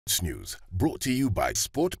News brought to you by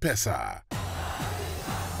SportPesa.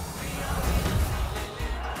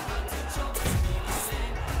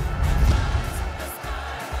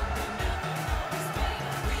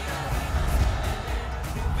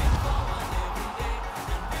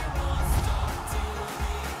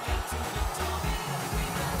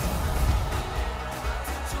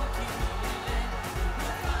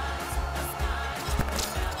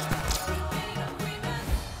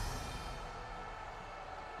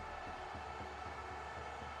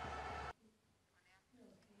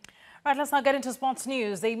 Right, let's now get into sports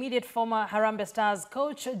news. The immediate former Harambee Stars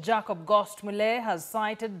coach Jacob Mulee has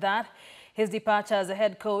cited that his departure as a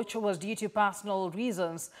head coach was due to personal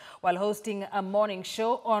reasons. While hosting a morning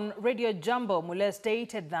show on Radio Jumbo, Mulee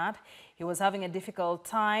stated that he was having a difficult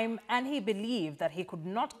time and he believed that he could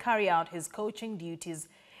not carry out his coaching duties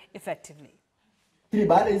effectively.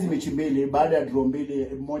 Baada hizi mechi mbili, baada ya draw mbili,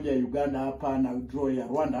 moja ya Uganda hapa na draw ya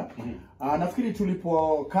Rwanda, nafikiri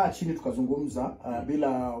tulipokaa chini tukazungumza bila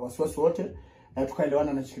wasiwasi wote,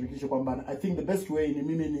 tukaelewana na shirikisho kwamba I think the best way ni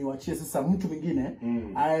mimi niwaachie sasa mtu mwingine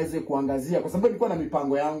aweze kuangazia, kwa sababu nilikuwa na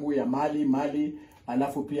mipango yangu ya Mali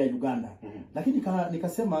alafu pia Uganda. Lakini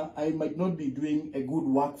nikasema I might not be doing a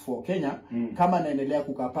good work for Kenya kama naendelea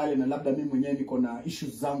kukaa pale na labda mimi mwenyewe niko na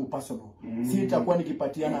issues zangu personal. Si itakuwa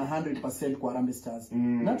nikipatiana 100% kwa Harambee Stars.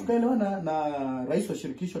 Na tukaelewana na rais wa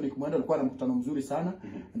shirikisho Nikumwenda, alikuwa na mkutano mzuri sana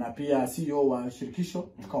na pia CEO wa shirikisho,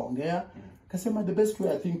 tukaongea. Kasema the best way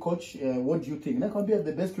I think coach, what do you think? Nakwambia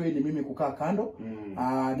the best way ni mimi kukaa kando.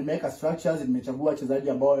 Nimeweka structures, nimechagua wachezaji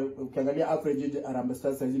ambao ukiangalia average age Harambee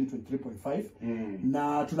Stars size ni 23.5.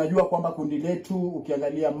 Na tunajua kwamba kundi letu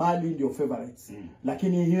ukiangalia Mali ndio favorites.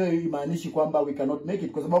 Lakini hiyo imaanishi kwamba we cannot make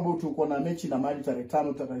it kwa sababu tuko na mechi na Mali tarehe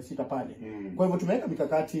 5 tarehe 6 pale. Kwa hivyo tumeweka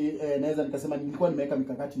mikakati, naweza nikasema nilikuwa nimeweka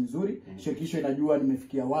mikakati mizuri. Shirikisho inajua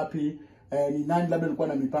nimefikia wapi. Ni nani labda nilikuwa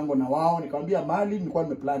na mipango na wao, nikamwambia Mali nilikuwa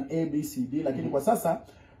nimeplan A B C D, lakini kwa sasa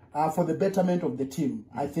for the betterment of the team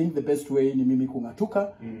I think the best way ni mimi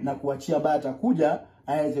kungatuka na kuachia baya atakuja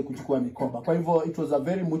aweze kuchukua mikoba. Kwa hivyo it was a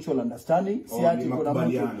very mutual understanding. Si ati kuna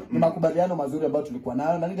mtu, ni makubaliano mazuri ambayo tulikuwa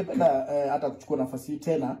nayo, na ningependa hata kuchukua nafasi hii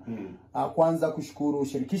tena kwanza kushukuru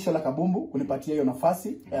shirikisho la kabumbu kunipatia hiyo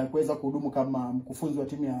nafasi kuweza kuhudumu kama mkufunzi wa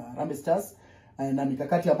timu ya Harambee Stars na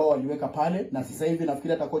mikakati ambao waliweka pale, na sasa hivi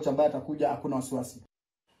nafikiri hata kocha ambaye atakuja hakuna wasiwasi.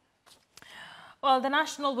 Well, the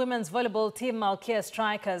national women's volleyball team Malkia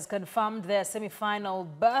Strikers confirmed their semi-final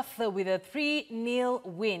berth with a 3-0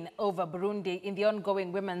 win over Burundi in the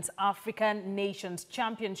ongoing Women's African Nations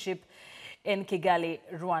Championship in Kigali,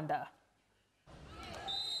 Rwanda.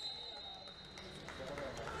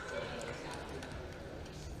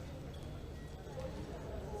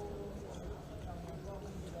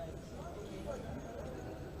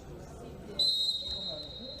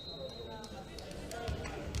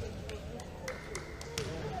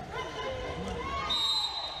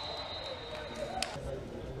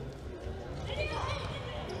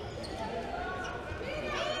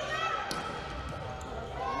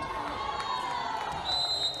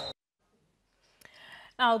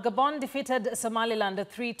 Now, Gabon defeated Somaliland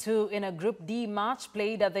 3-2 in a Group D match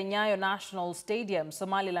played at the Nyayo National Stadium.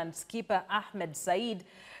 Somaliland's keeper Ahmed Said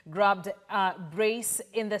grabbed a brace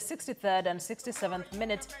in the 63rd and 67th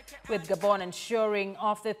minute, with Gabon ensuring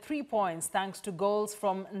of the 3 points thanks to goals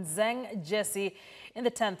from Nzeng Jesse in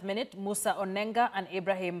the 10th minute, Musa Onenga and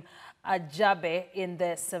Ibrahim Ajabe in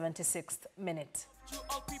the 76th minute.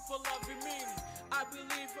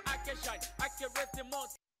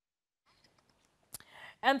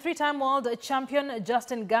 And three-time world champion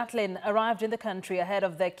Justin Gatlin arrived in the country ahead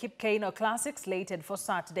of the Kipkeino Classic slated for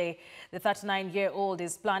Saturday. The 39-year-old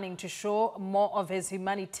is planning to show more of his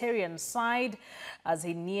humanitarian side as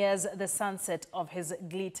he nears the sunset of his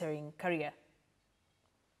glittering career.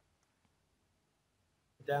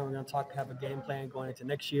 Then we're going to have a game plan going into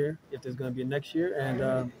next year, if there's going to be a next year.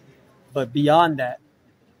 And but beyond that,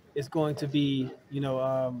 it's going to be,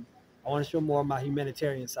 I want to show more of my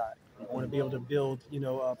humanitarian side. I want to be able to build,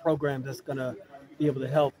 a program that's going to be able to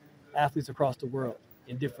help athletes across the world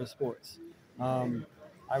in different sports.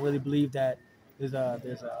 I really believe that there's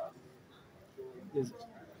a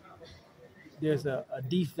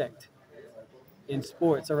defect in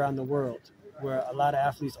sports around the world where a lot of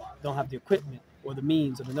athletes don't have the equipment or the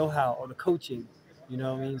means or the know-how or the coaching,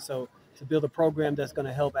 So to build a program that's going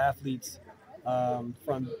to help athletes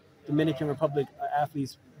from Dominican Republic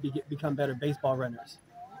athletes become better baseball runners,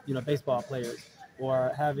 baseball players,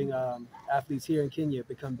 or having athletes here in Kenya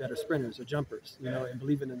become better sprinters or jumpers, and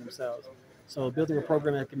believing in themselves. So building a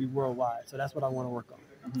program that can be worldwide. So that's what I want to work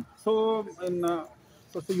on. So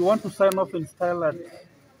you want to sign off in style at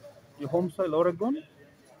your home soil, Oregon?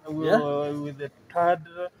 with the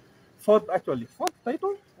fourth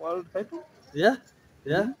title, world title. Yeah,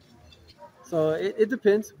 yeah. So it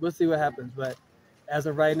depends. We'll see what happens. But as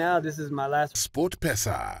of right now, this is my last. Sport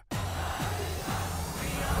Pesa.